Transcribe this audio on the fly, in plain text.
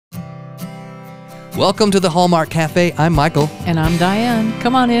Welcome to the Hallmark Cafe. I'm Michael. And I'm Diane.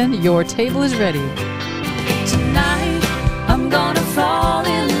 Come on in. Your table is ready. Tonight, I'm gonna fall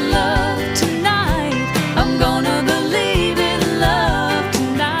in love. Tonight, I'm gonna believe in love.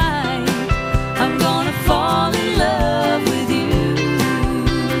 Tonight, I'm gonna fall in love with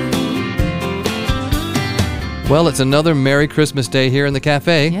you. Well, it's another Merry Christmas Day here in the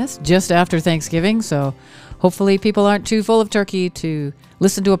cafe. Yes, just after Thanksgiving, so hopefully people aren't too full of turkey to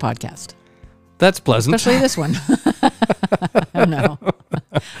listen to a podcast. That's pleasant. Especially this one. I don't know.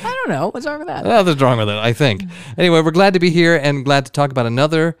 What's wrong with that? Nothing's wrong with it, I think. Anyway, we're glad to be here and glad to talk about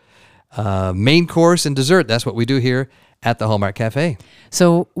another main course and dessert. That's what we do here at the Hallmark Cafe.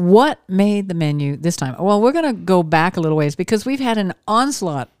 So what made the menu this time? Well, we're going to go back a little ways because we've had an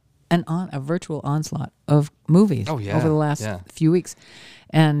onslaught, a virtual onslaught of movies over the last few weeks.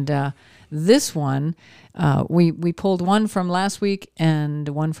 And this one, we pulled one from last week and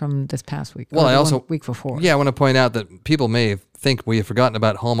one from this past week. Well, I also week before. Yeah, I want to point out that people may think we have forgotten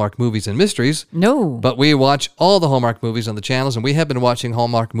about Hallmark movies and mysteries. No, but we watch all the Hallmark movies on the channels, and we have been watching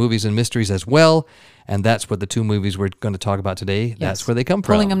Hallmark movies and mysteries as well. And that's what the two movies we're going to talk about today. Yes. That's where they come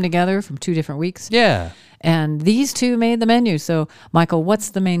from. Pulling them together from 2 different weeks. Yeah. And these two made the menu. So, Michael, what's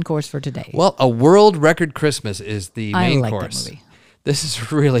the main course for today? Well, A World Record Christmas is the main I like course. That movie. This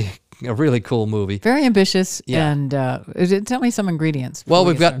is really a really cool movie. Very ambitious. Yeah. And tell me some ingredients. Well,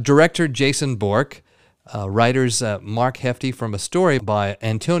 we've got director Jason Bork, writers Mark Hefty from a story by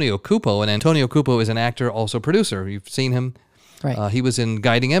Antonio Cupo. And Antonio Cupo is an actor, also producer. You've seen him. Right. He was in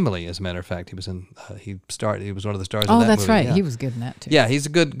Guiding Emily, as a matter of fact. He was in. He was one of the stars of that movie. Oh, that's right. Yeah. He was good in that too. Yeah, he's a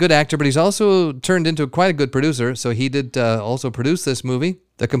good actor, but he's also turned into quite a good producer. So he did also produce this movie.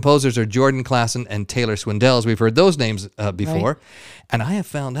 The composers are Jordan Klassen and Taylor Swindell, as we've heard those names before. Right. And I have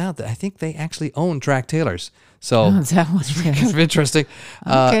found out that I think they actually own Track Taylors. So is that what it is? Kind of interesting.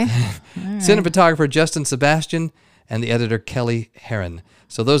 Okay. Cinematographer Justin Sebastian and the editor Kelly Herron.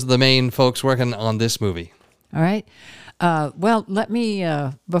 So those are the main folks working on this movie. All right. Well, let me,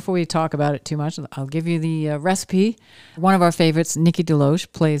 before we talk about it too much, I'll give you the recipe. One of our favorites, Nikki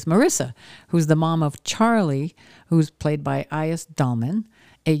DeLoach, plays Marissa, who's the mom of Charlie, who's played by Ias Dahlman,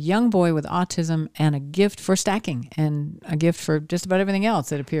 a young boy with autism and a gift for stacking and a gift for just about everything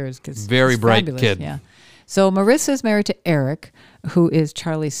else, it appears. Very bright fabulous. kid. Yeah. So Marissa is married to Eric, who is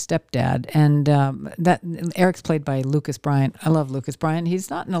Charlie's stepdad, and that Eric's played by Lucas Bryant. I love Lucas Bryant. He's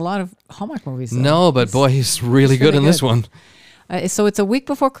not in a lot of Hallmark movies, though. No, but he's really good in this one. So it's a week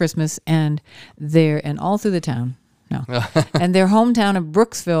before Christmas, and all through the town. No, and their hometown of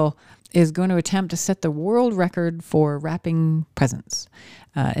Brooksville is going to attempt to set the world record for wrapping presents.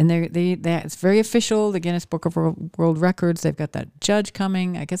 And it's very official, the Guinness Book of World Records. They've got that judge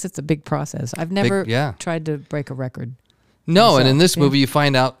coming. I guess it's a big process. I've never tried to break a record. No, and in this movie you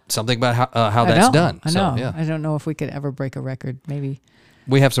find out something about how that's done. I know. So, yeah. I don't know if we could ever break a record. Maybe.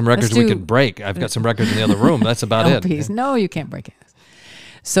 We have some records we could break. I've got some records in the other room. That's about it. LPs. No, you can't break it.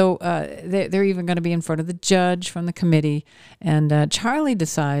 So they're even going to be in front of the judge from the committee. And Charlie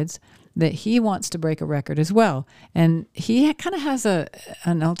decides that he wants to break a record as well. And he kind of has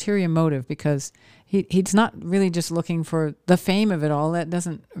an ulterior motive because he's not really just looking for the fame of it all. That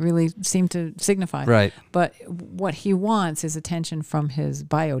doesn't really seem to signify. Right. But what he wants is attention from his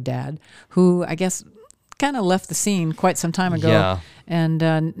bio dad, who I guess kind of left the scene quite some time ago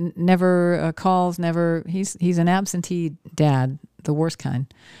and never calls, he's an absentee dad, the worst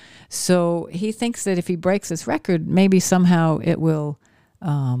kind. So he thinks that if he breaks this record, maybe somehow it will...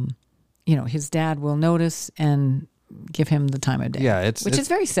 his dad will notice and give him the time of day. Yeah, which is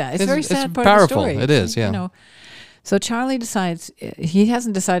very sad. It's very sad part powerful. of the story. It is, yeah. So Charlie decides, he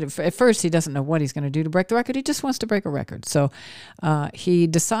hasn't decided, at first he doesn't know what he's going to do to break the record. He just wants to break a record. So he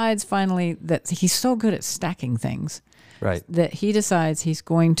decides finally that he's so good at stacking things, right, that he decides he's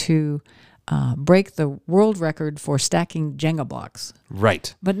going to break the world record for stacking Jenga blocks.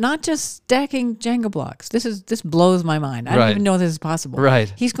 Right. But not just stacking Jenga blocks. This blows my mind. I don't even know this is possible.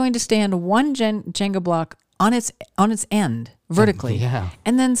 Right. He's going to stand one Jenga block on its end vertically,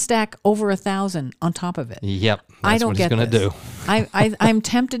 and then stack over 1,000 on top of it. Yep. I don't what get he's going to do. I'm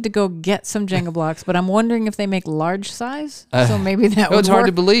tempted to go get some Jenga blocks, but I'm wondering if they make large size. So maybe that would It's work. hard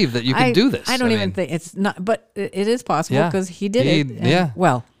to believe that you can do this. I don't even think it's not, but it is possible because he did it. And,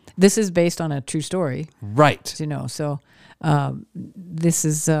 well, this is based on a true story. Right. So this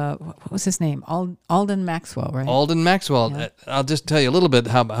is, what was his name? Alden Maxwell, right? Alden Maxwell. Yeah. I'll just tell you a little bit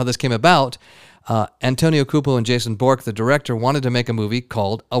how this came about. Antonio Cupo and Jason Bork, the director, wanted to make a movie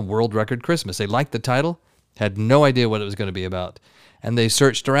called A World Record Christmas. They liked the title, had no idea what it was going to be about. And they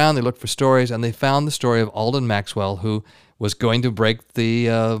searched around, they looked for stories, and they found the story of Alden Maxwell, who was going to break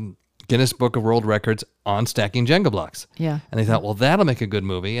the Guinness Book of World Records on stacking Jenga blocks. Yeah. And they thought, well, that'll make a good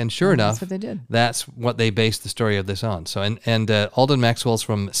movie. And sure enough, that's what they did. That's what they based the story of this on. So, and Alden Maxwell's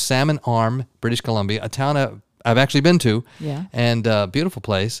from Salmon Arm, British Columbia, a town I've actually been to. Yeah. And beautiful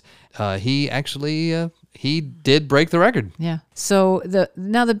place. He actually he did break the record. Yeah. So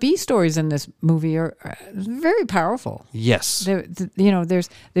the B stories in this movie are very powerful. Yes.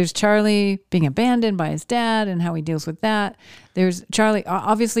 There's Charlie being abandoned by his dad and how he deals with that. There's Charlie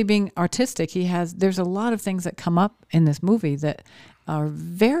obviously being artistic. There's a lot of things that come up in this movie that are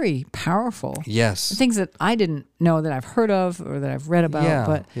very powerful. Yes. Things that I didn't know that I've heard of or that I've read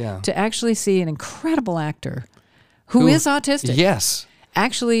about. To actually see an incredible actor who is autistic. Yes.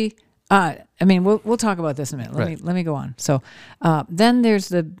 Actually, we'll talk about this in a minute. Let me go on. So then there's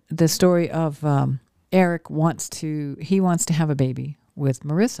the story of Eric wants to have a baby with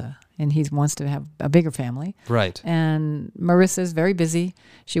Marissa, and he wants to have a bigger family. Right. And Marissa's very busy.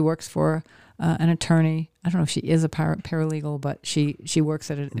 She works for an attorney. I don't know if she is a paralegal, but she works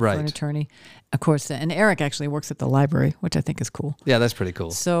for an attorney, of course. And Eric actually works at the library, which I think is cool. Yeah, that's pretty cool.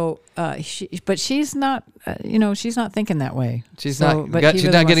 So, but she's not, she's not thinking that way. She's not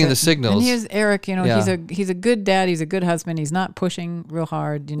getting the signals. And here's Eric. He's a good dad. He's a good husband. He's not pushing real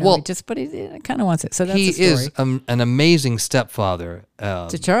hard. But he kind of wants it. So that's the story. He is an amazing stepfather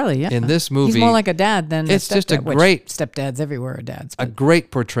to Charlie. Yeah, in this movie, he's more like a dad than it's a stepdad, just a great stepdads everywhere are dads. A great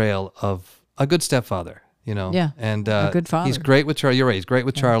portrayal of a good stepfather. And a good father. He's great with Charlie. You're right. He's great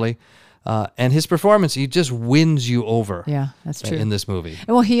with Charlie. And his performance, he just wins you over. Yeah, that's true. In this movie.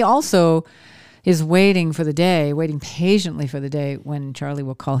 Well, he also is waiting patiently for the day when Charlie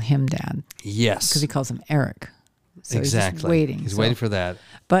will call him dad. Yes. Because he calls him Eric. So exactly. He's just waiting. He's waiting for that.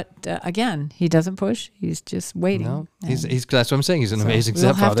 But again, he doesn't push. He's just waiting. No, that's what I'm saying. He's an amazing we'll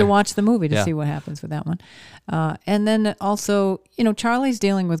stepfather. We'll have to watch the movie to see what happens with that one. And then also, Charlie's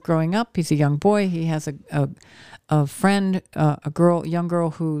dealing with growing up. He's a young boy. He has a friend, young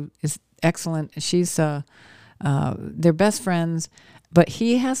girl who is excellent. She's they're best friends, but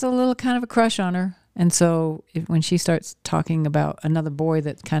he has a little kind of a crush on her. And so when she starts talking about another boy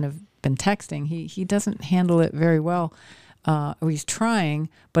that's kind of been texting, he doesn't handle it very well. Or he's trying,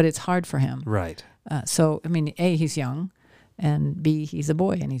 but it's hard for him. Right. So, A, he's young, and B, he's a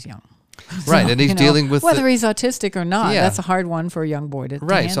boy and he's young. Right, and he's dealing with whether he's autistic or not. Yeah. That's a hard one for a young boy to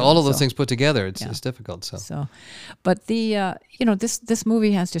right. handle. So all of those things put together, it's difficult. So, but the this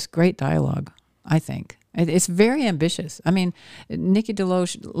movie has just great dialogue. I think it's very ambitious. Nikki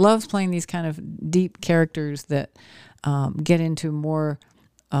DeLoach loves playing these kind of deep characters that get into more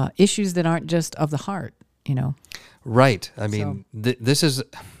issues that aren't just of the heart. Right. This is.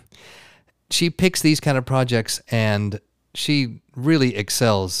 She picks these kind of projects, and she really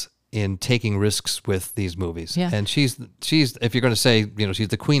excels in taking risks with these movies. Yeah. And she's if you're going to say, she's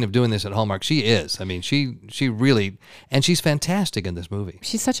the queen of doing this at Hallmark, she is. She really, and she's fantastic in this movie.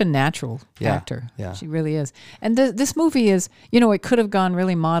 She's such a natural actor. Yeah. She really is. And this movie is, it could have gone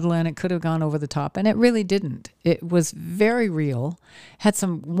really maudlin, it could have gone over the top, and it really didn't. It was very real, had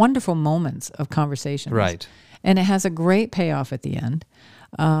some wonderful moments of conversation. Right. And it has a great payoff at the end.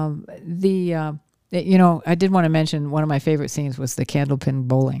 I did want to mention one of my favorite scenes was the candlepin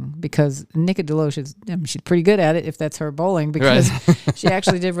bowling, because Nikki DeLoach she's pretty good at it if that's her bowling, because she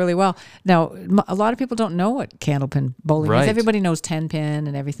actually did really well. Now, a lot of people don't know what candlepin bowling is. Everybody knows 10-pin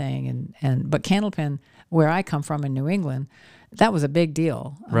and everything, but candlepin, where I come from in New England, that was a big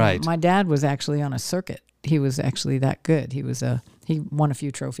deal. Right. My dad was actually on a circuit. He was actually that good. He won a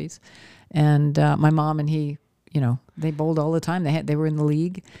few trophies, and my mom and he, they bowled all the time. They were in the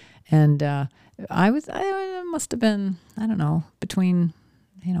league, and I must have been, I don't know, between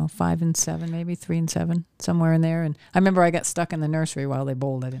 5 and 7, maybe 3 and 7, somewhere in there. And I remember I got stuck in the nursery while they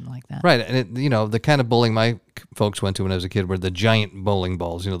bowled. I didn't like that. Right, and the kind of bowling my folks went to when I was a kid were the giant bowling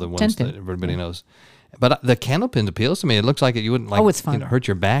balls, the ones that everybody knows. But the candlepin appeals to me. It looks like you wouldn't it's fun. Hurt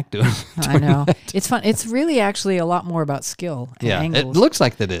your back doing I know. that. It's fun. It's really actually a lot more about skill and angles. It looks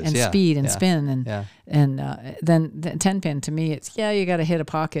like that is. And speed and spin. And then the 10-pin, to me, it's, you got to hit a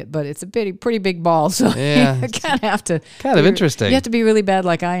pocket, but it's a pretty big ball. So you kind of have to. Kind of interesting. You have to be really bad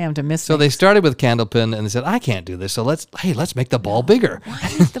like I am to miss So things. They started with candlepin and they said, I can't do this. So let's make the ball bigger.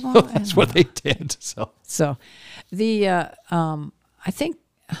 Why make the ball? That's what they did. So the,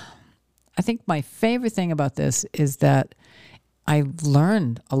 I think my favorite thing about this is that I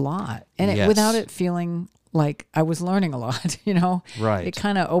learned a lot, and without it feeling like I was learning a lot, Right. It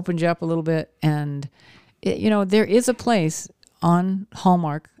kind of opened you up a little bit, and there is a place on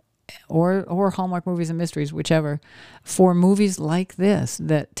Hallmark or Hallmark movies and mysteries, whichever, for movies like this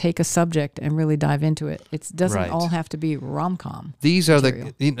that take a subject and really dive into it. It doesn't all have to be rom-com. These are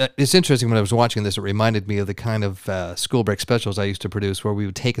it's interesting, when I was watching this, it reminded me of the kind of school break specials I used to produce, where we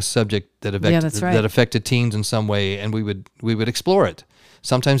would take a subject that affected teens in some way, and we would explore it.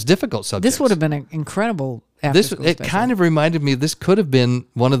 Sometimes difficult subjects. This would have been an incredible after-school special. Kind of reminded me, this could have been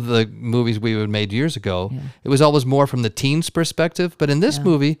one of the movies we would have made years ago. Yeah. It was always more from the teens' perspective, but in this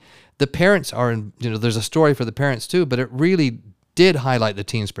movie, the parents are, there's a story for the parents too, but it really did highlight the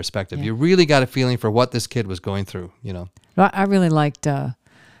teens' perspective. Yeah. You really got a feeling for what this kid was going through, Well, I really liked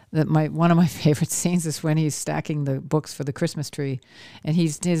one of my favorite scenes is when he's stacking the books for the Christmas tree, and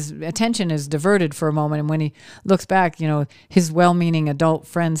his attention is diverted for a moment, and when he looks back, his well-meaning adult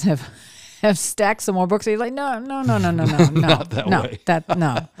friends have stacked some more books. He's like, no, not that way.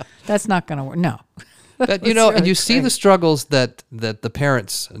 That's not going to work. No. But really and you see the struggles that the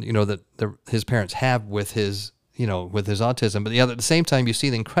parents, his parents have with his, with his autism, but at the same time, you see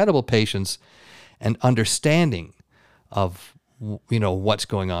the incredible patience and understanding of what's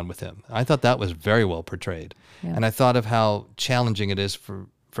going on with him. I thought that was very well portrayed. Yeah. And I thought of how challenging it is for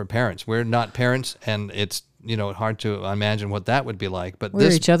parents. We're not parents, and it's hard to imagine what that would be like. But we're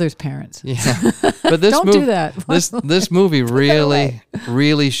each other's parents. Yeah. But this do that. this movie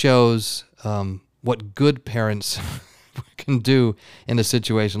really shows what good parents can do in a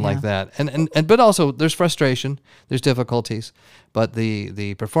situation like that. And but also there's frustration, there's difficulties, but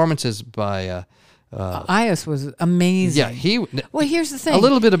the performances by Ias was amazing. Yeah, well, here's the thing. A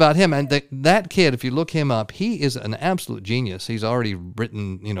little bit about him, and that kid, if you look him up, he is an absolute genius. He's already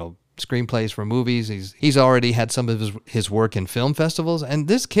written, screenplays for movies. He's already had some of his work in film festivals. And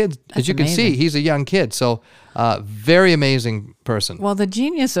this kid, as you can see, he's a young kid. So, very amazing person. Well, the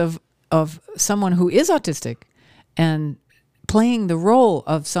genius of someone who is autistic and playing the role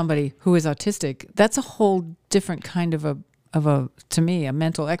of somebody who is autistic, that's a whole different kind of a to me, a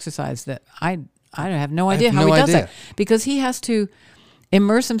mental exercise that I have no idea how he does that, because he has to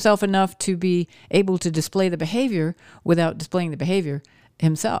immerse himself enough to be able to display the behavior without displaying the behavior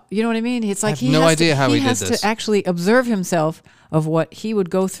himself. You know what I mean? It's like he has to actually observe himself of what he would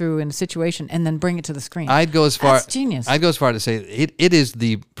go through in a situation and then bring it to the screen. That's genius. I'd go as far to say it is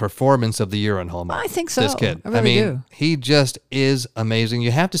the performance of the year on Hallmark. I think so. This kid. I really do. He just is amazing.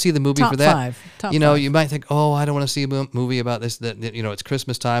 You have to see the movie for that. Top five. You might think, I don't want to see a movie about this. That it's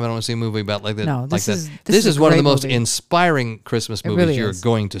Christmas time. I don't want to see a movie about like that. No, this is one of the most inspiring Christmas movies really you're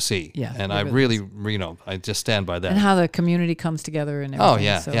going to see. Yeah, and I really, I just stand by that. And how the community comes together and everything. Oh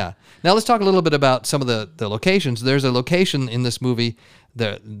yeah, yeah. Now let's talk a little bit about some of the locations. There's a location in this movie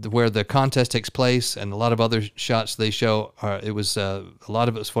where the contest takes place, and a lot of other shots they show it was a lot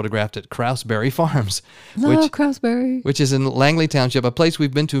of it was photographed at Crowsbury Farms, Crowsbury, which is in Langley Township, a place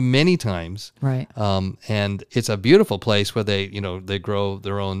we've been to many times. Right. And it's a beautiful place where they grow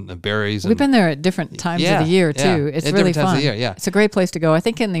their own berries. We've been there at different times of the year too. It's at really different times fun. of the year, yeah. It's a great place to go. I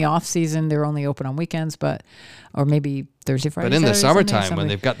think in the off season they're only open on weekends, or maybe Thursday, Friday. But in the Saturday, summertime when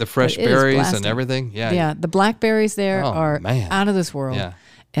they've got the fresh berries and everything, the blackberries there are out of this world. Yeah.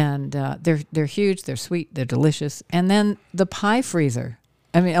 And they're huge, they're sweet, they're delicious. And then the pie freezer.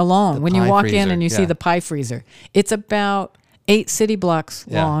 I mean, alone, when you walk in and you see the pie freezer, it's about 8 city blocks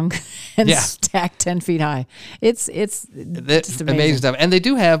long and stacked 10 feet high. It's just amazing stuff. And they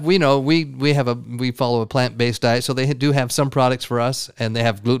do have, we follow a plant-based diet, so they do have some products for us, and they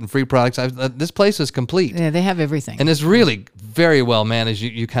have gluten-free products. This place is complete. Yeah, they have everything. And it's really very well managed.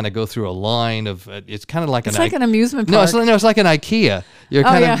 You kind of go through a line of, it's kind of like it's like an amusement park. No, it's like an IKEA. You're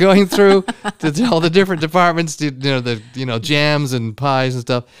kind of going through all the different departments, jams and pies and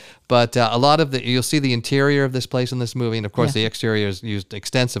stuff. But a lot of you'll see the interior of this place in this movie, and of course the exterior is used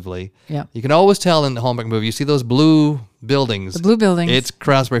extensively. Yeah. You can always tell in the Hallmark movie, you see those blue buildings. The blue buildings. It's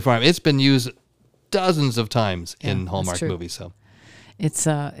Crowsbury Farm. It's been used dozens of times in Hallmark movies. So it's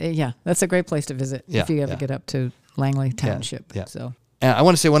that's a great place to visit if you ever get up to Langley Township. Yeah. So. I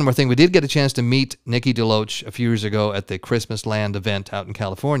want to say one more thing. We did get a chance to meet Nikki DeLoach a few years ago at the Christmas Land event out in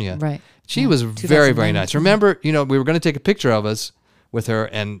California. Right. She was very, very nice. Remember, we were going to take a picture of us with her,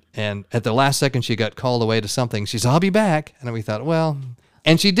 and at the last second she got called away to something. She said, "I'll be back," and we thought, well,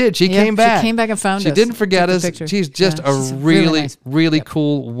 and she did. She came back. She came back and found us. She didn't forget us. She's just a really, nice. really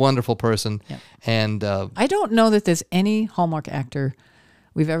cool, wonderful person. Yep. And I don't know that there's any Hallmark actor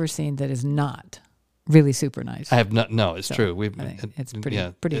we've ever seen that is not really super nice. I have not. No, it's true. It's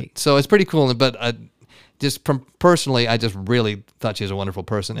pretty. So it's pretty cool. But just personally, I just really thought she was a wonderful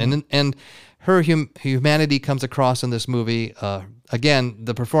person. And her humanity comes across in this movie. Again,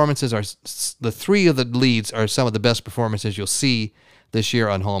 the performances are, the three of the leads are some of the best performances you'll see this year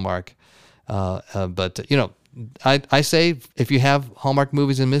on Hallmark. But I say if you have Hallmark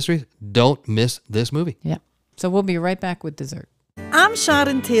movies and mysteries, don't miss this movie. Yeah. So we'll be right back with dessert. I'm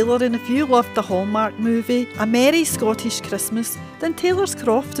Sharon Taylor, and if you loved the Hallmark movie, A Merry Scottish Christmas, then Taylor's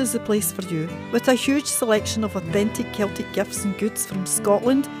Croft is the place for you. With a huge selection of authentic Celtic gifts and goods from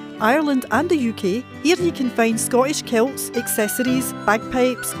Scotland, Ireland and the UK, here you can find Scottish kilts, accessories,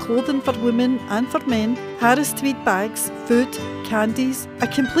 bagpipes, clothing for women and for men, Harris tweed bags, food, candies, a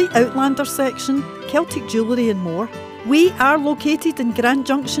complete Outlander section, Celtic jewellery and more. We are located in Grand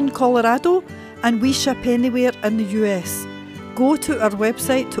Junction, Colorado, and we ship anywhere in the US. Go to our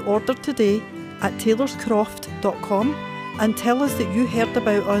website to order today at taylorscroft.com and tell us that you heard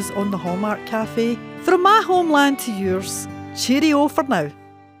about us on the Hallmark Cafe. From my homeland to yours, cheerio for now.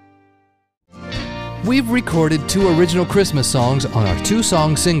 We've recorded 2 original Christmas songs on our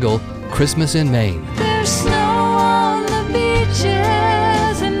 2-song single, Christmas in Maine. There's snow on the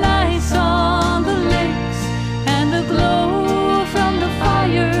beaches and ice on the lakes, and the glow from the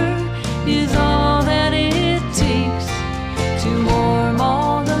fire is all that it takes to warm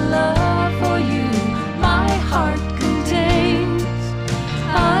all the love for you my heart contains.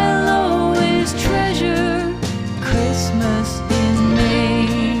 I'll always treasure Christmas in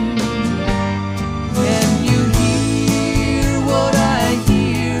Maine. Can you hear what I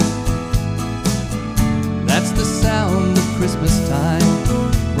hear? That's the sound of Christmas time,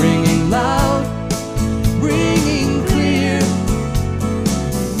 ringing loud, ringing clear.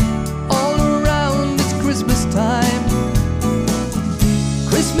 All around it's Christmas time,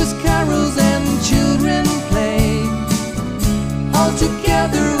 Christmas carols and children play, all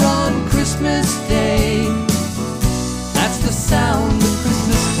together on Christmas Day. That's the sound of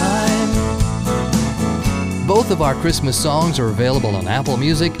Christmas time. Both of our Christmas songs are available on Apple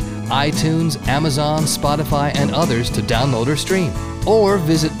Music, iTunes, Amazon, Spotify, and others to download or stream. Or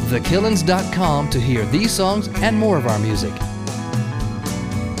visit thekillins.com to hear these songs and more of our music.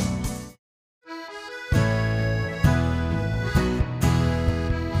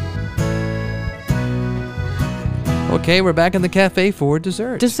 Okay, we're back in the cafe for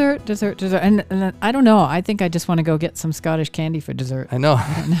dessert. Dessert. And I don't know. I think I just want to go get some Scottish candy for dessert. I know.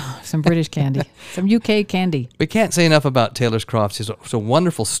 No, some British candy. Some UK candy. We can't say enough about Taylor's Crofts. It's a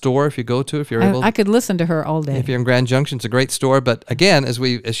wonderful store if you go to, if you're able. I could listen to her all day. If you're in Grand Junction, it's a great store. But again, as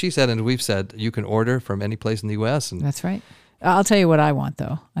she said and we've said, you can order from any place in the U.S. And That's right. I'll tell you what I want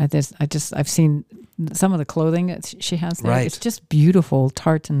though. I've seen some of the clothing that she has there. Right. It's just beautiful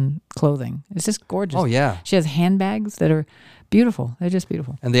tartan clothing. It's just gorgeous. Oh yeah. She has handbags that are beautiful. They're just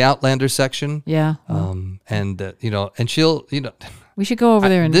beautiful. And the Outlander section. Yeah. And she'll we should go over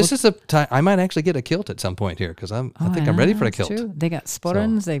there and this is a time I might actually get a kilt at some point here because I think I'm ready for a kilt. True. They got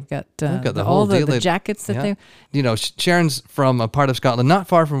sporrans. They've got the all whole deal. the jackets that they. Sharon's from a part of Scotland not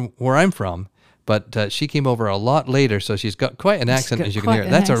far from where I'm from. But she came over a lot later, so she's got quite an accent, as you can hear.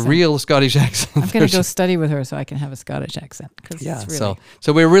 That's a real Scottish accent. I'm going to go study with her so I can have a Scottish accent. Yeah, it's really,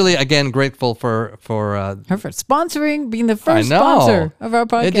 so we're really, again, grateful for her for sponsoring, being the first sponsor of our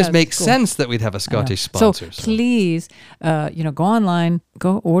podcast. It just makes sense that we'd have a Scottish sponsor. So please, go online,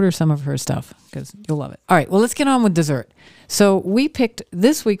 go order some of her stuff because you'll love it. All right, well, let's get on with dessert. So we picked,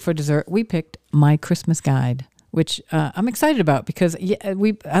 this week for dessert, we picked My Christmas Guide, which I'm excited about because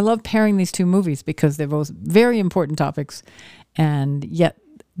I love pairing these two movies because they're both very important topics, and yet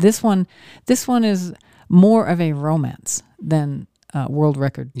this one is more of a romance than World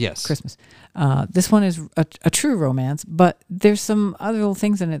Record Christmas. This one is a true romance, but there's some other little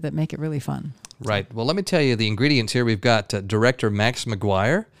things in it that make it really fun. Right. Well, let me tell you the ingredients here. We've got director Max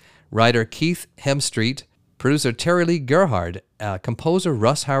McGuire, writer Keith Hemstreet, producer Terry Lee Gerhard, composer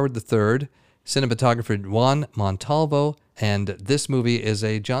Russ Howard III, cinematographer Juan Montalvo, and this movie is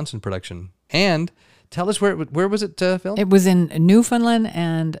a Johnson production. And tell us where was it filmed? It was in Newfoundland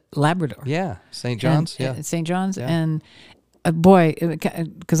and Labrador. Yeah, St. John's. St. John's, and boy,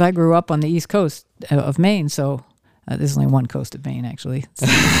 because I grew up on the East Coast of Maine, so there's only one coast of Maine actually.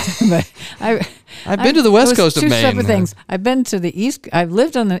 But I've been to the West Coast of Maine. Two separate things. I've been to the East. I've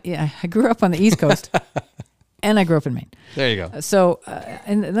lived on I grew up on the East Coast. And I grew up in Maine. There you go. So,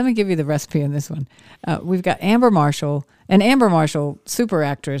 and let me give you the recipe on this one. We've got Amber Marshall, super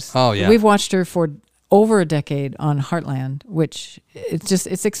actress. Oh, yeah. We've watched her for over a decade on Heartland, which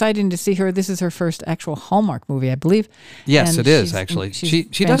it's exciting to see her. This is her first actual Hallmark movie, I believe. Yes, it is actually. She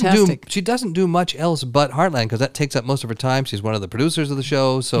fantastic. doesn't do much else but Heartland because that takes up most of her time. She's one of the producers of the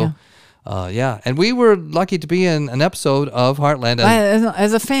show, so. Yeah. Yeah, and we were lucky to be in an episode of Heartland.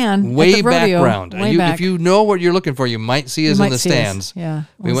 As a fan, way at the rodeo, background. way back. If you know what you're looking for, you might see us in the stands. Yeah.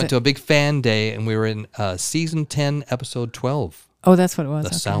 We went to a big fan day, and we were in season 10, episode 12. Oh, that's what it was.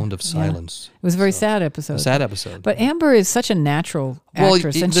 The Sound of Silence. Yeah. It was a very sad episode. A sad episode. But Amber is such a natural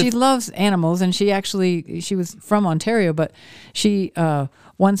actress, and she loves animals. And she was from Ontario, but she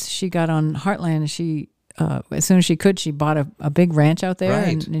once she got on Heartland, she as soon as she could, she bought a big ranch out there,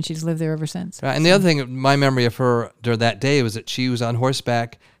 right. and she's lived there ever since. Right. And the other thing, my memory of her during that day was that she was on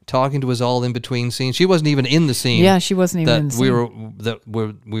horseback talking to us all in between scenes. She wasn't even in the scene. Yeah, she wasn't even in the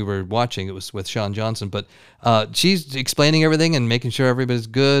scene. We were watching. It was with Sean Johnson, but she's explaining everything and making sure everybody's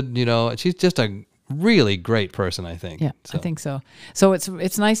good. She's just a really great person, I think. Yeah, I think so. So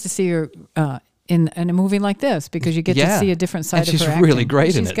it's nice to see her in a movie like this, because you get to see a different side of her acting. She's really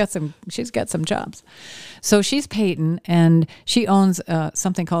great in it. She's got some chops. So she's Peyton, and she owns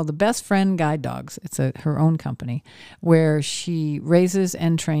something called the Best Friend Guide Dogs. It's her own company where she raises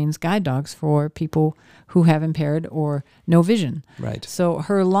and trains guide dogs for people who have impaired or no vision. Right. So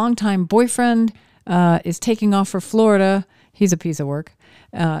her longtime boyfriend is taking off for Florida. He's a piece of work.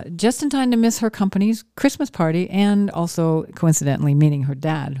 Just in time to miss her company's Christmas party, and also coincidentally meeting her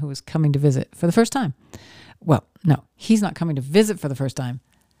dad, who was coming to visit for the first time. Well, no, he's not coming to visit for the first time.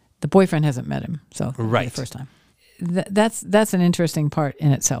 The boyfriend hasn't met him, so right. for the first time. That's an interesting part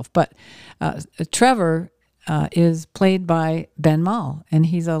in itself. But Trevor is played by Ben Mall, and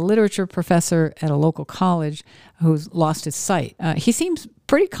he's a literature professor at a local college who's lost his sight. He seems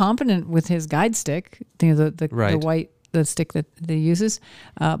pretty competent with his guide stick, the white. The stick that he uses.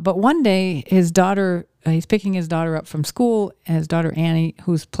 But one day, his daughter, he's picking his daughter up from school, and his daughter Annie,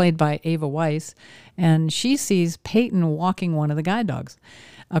 who's played by Ava Weiss, and she sees Peyton walking one of the guide dogs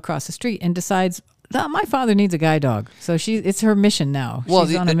across the street and decides, my father needs a guide dog. So it's her mission now. Well,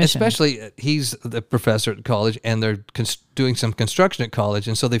 she's on a mission. Especially he's the professor at college, and they're doing some construction at college,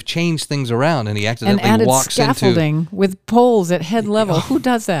 and so they've changed things around, and he accidentally and added walks scaffolding with poles at head level. Who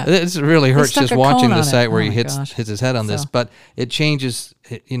does that? It really hurts just watching the site where he hits his head on this, but it changes.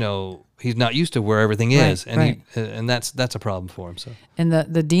 He's not used to where everything is, and that's a problem for him. So, and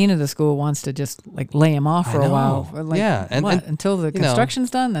the dean of the school wants to just lay him off for a while. Until the construction's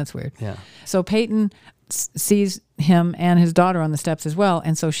done. That's weird. Yeah. So Peyton sees him and his daughter on the steps as well,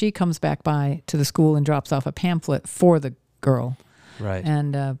 and so she comes back by to the school and drops off a pamphlet for the girl, right,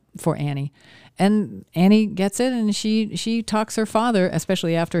 and for Annie. And Annie gets it, and she talks her father,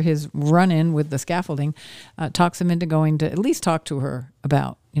 especially after his run-in with the scaffolding, talks him into going to at least talk to her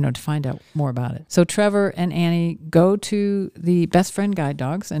about, to find out more about it. So Trevor and Annie go to the Best Friend Guide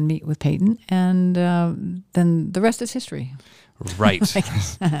Dogs and meet with Peyton, and then the rest is history. Right.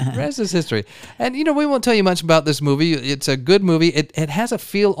 Rest is history. And, we won't tell you much about this movie. It's a good movie. It has a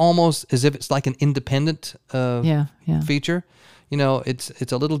feel almost as if it's like an independent feature.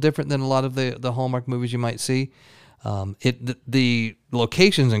 It's a little different than a lot of the Hallmark movies you might see. The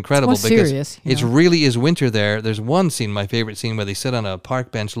location's incredible because it really is winter there. There's one scene, my favorite scene, where they sit on a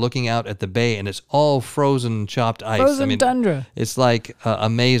park bench looking out at the bay, and it's all frozen, chopped ice. Frozen tundra. It's like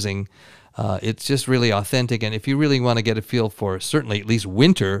amazing. It's just really authentic, and if you really want to get a feel for certainly at least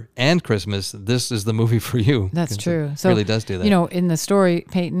winter and Christmas, this is the movie for you. That's true. So it really does do that. In the story,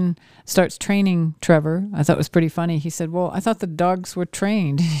 Peyton starts training Trevor. I thought it was pretty funny. He said, well, I thought the dogs were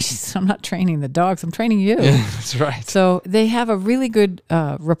trained. She said, I'm not training the dogs. I'm training you. Yeah, that's right. So they have a really good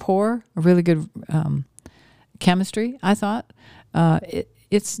rapport, a really good chemistry, I thought.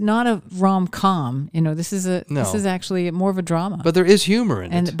 It's not a rom-com. This is actually more of a drama. But there is humor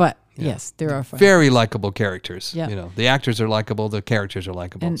in it. But yes, there are very likable characters. Yeah. The actors are likable, the characters are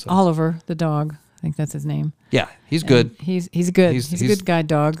likable. And Oliver, the dog, I think that's his name. Yeah, he's good. He's good. He's a good guide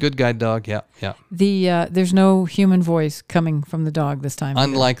dog. Good guide dog. Yeah. There's no human voice coming from the dog this time.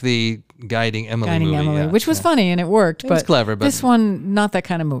 Unlike the Guiding Emily movie, which was funny and it worked. It was clever, but this one, not that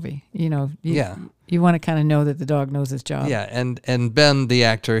kind of movie. You want to kind of know that the dog knows his job. Yeah, and Ben, the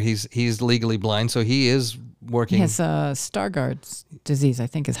actor, he's legally blind, so he is working. He has Stargardt's disease, I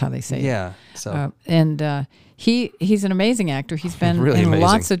think is how they say it. Yeah. So he's an amazing actor. He's been really in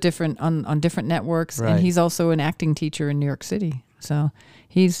lots of different on different networks, right. And he's also an acting teacher in New York City. So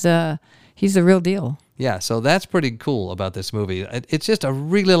he's the real deal. Yeah, so that's pretty cool about this movie. It's just a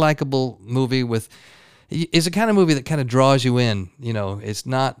really likable movie it's a kind of movie that kind of draws you in. It's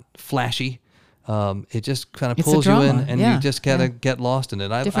not flashy. It just kind of pulls you in, and you just kind of get lost in it.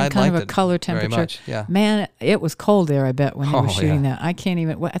 Different kind of a color temperature. Very much. Yeah. Man, it was cold there, I bet, when they were shooting that. I can't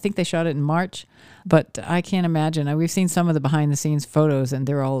even. I think they shot it in March. But I can't imagine. We've seen some of the behind the scenes photos, and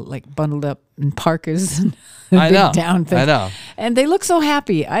they're all like bundled up in parkas and big down things. I know. And they look so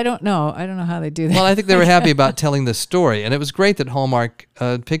happy. I don't know how they do that. Well, I think they were happy about telling the story, and it was great that Hallmark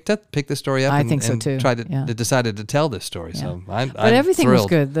picked the story up. I think so too. Decided to tell this story. Yeah. So I'm everything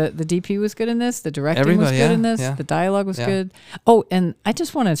thrilled. was good. The DP was good in this. The directing was good in this. Yeah. The dialogue was good. Oh, and I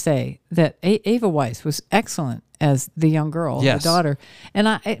just want to say that Ava Weiss was excellent as the young girl, the daughter.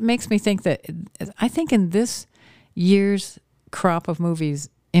 And it makes me think that I think in this year's crop of movies,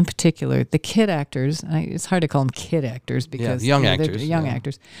 in particular, the kid actors, it's hard to call them kid actors because young they're actors, young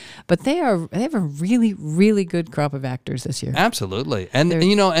actors, but they have a really, really good crop of actors this year. Absolutely. And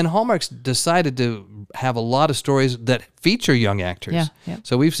and Hallmark's decided to have a lot of stories that feature young actors. Yeah.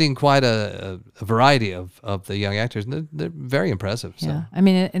 So we've seen quite a variety of the young actors, and they're very impressive. So. Yeah. I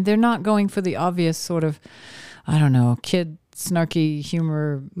mean, and they're not going for the obvious sort of, I don't know, kid snarky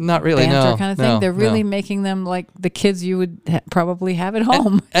humor, not really, banter kind of thing. They're really making them like the kids you would probably have at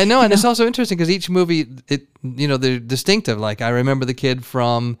home. I know, and it's also interesting because each movie, they're distinctive. Like I remember the kid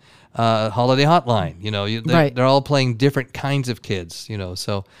from Holiday Hotline. They're all playing different kinds of kids.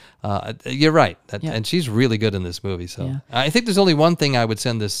 So you're right, and she's really good in this movie. So I think there's only one thing I would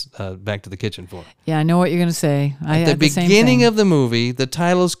send this back to the kitchen for. Yeah, I know what you're going to say. At the beginning of the movie, the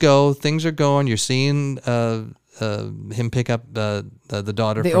titles go, things are going. You're seeing him pick up the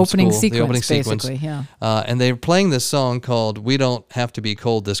daughter from opening school. Sequence, the opening sequence, basically, yeah. And they're playing this song called "We Don't Have to Be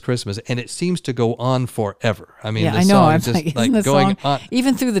Cold This Christmas," and it seems to go on forever. I mean, I know. I'm just like going on,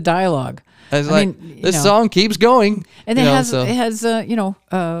 even through the dialogue. This song keeps going, and it has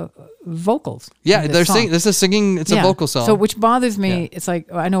vocals. Yeah, they're singing. This is singing. It's a vocal song. So which bothers me. It's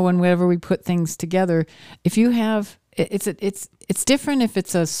like I know whenever we put things together, if you have. It's different if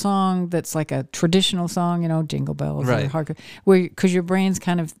it's a song that's like a traditional song, Jingle Bells or Harker, because your brains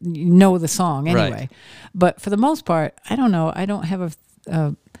kind of know the song anyway. Right. But for the most part, I don't know. I don't have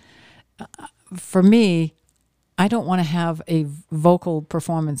for me, I don't want to have a vocal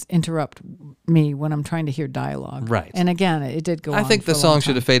performance interrupt me when I'm trying to hear dialogue. Right. And again, it did go on. I think the song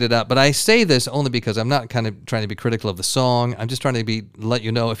should have faded out, but I say this only because I'm not kind of trying to be critical of the song. I'm just trying to let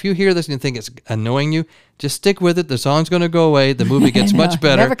you know, if you hear this and you think it's annoying you, just stick with it. The song's going to go away. The movie gets much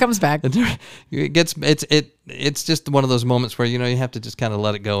better. It never comes back. It's just one of those moments where, you have to just kind of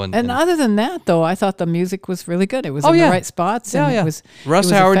let it go. And other than that, though, I thought the music was really good. It was in the right spots. And it was,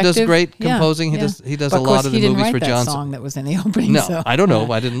 Russ Howard does great composing. He does a lot of the movies for Johnson. He didn't write that song that was in the opening. No, so. I don't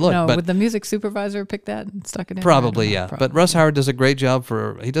know. I didn't look. No, but would the music supervisor pick that and stuck it in? Probably, yeah. Probably. But Russ Howard does a great job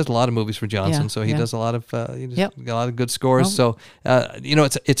he does a lot of movies for Johnson, so he does a lot of got a lot of good scores. So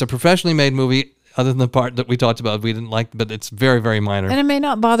it's a professionally made movie. Other than the part that we talked about, we didn't like, but it's very, very minor. And it may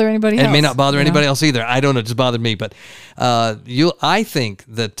not bother anybody else. And it may not bother anybody else either. I don't know. It just bothered me. But I think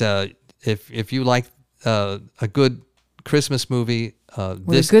that if you like a good Christmas movie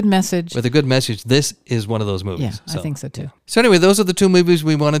with a good message, this is one of those movies. Yeah, I think so too. So anyway, those are the two movies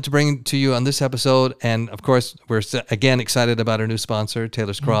we wanted to bring to you on this episode. And of course, we're again excited about our new sponsor,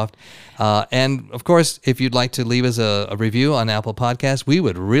 Taylor's Croft. And of course, if you'd like to leave us a review on Apple Podcasts, we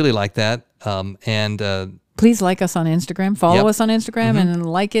would really like that. Please like us on Instagram, follow us on Instagram, and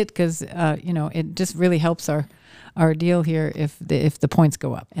like it because it just really helps our deal here if the points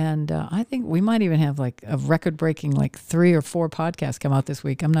go up. And I think we might even have like a record-breaking 3 or 4 podcasts come out this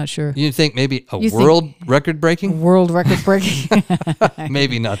week. I'm not sure. You think maybe world record-breaking? World record-breaking.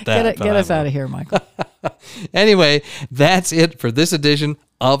 Maybe not that. Get us out of here, Michael. Anyway, that's it for this edition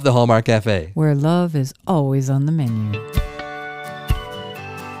of the Hallmark Cafe, where love is always on the menu.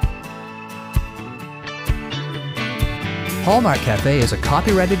 Hallmark Cafe is a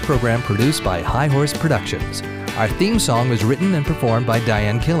copyrighted program produced by High Horse Productions. Our theme song was written and performed by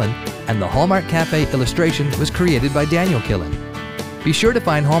Diane Killen, and the Hallmark Cafe illustration was created by Daniel Killen. Be sure to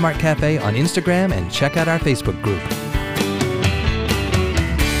find Hallmark Cafe on Instagram and check out our Facebook group.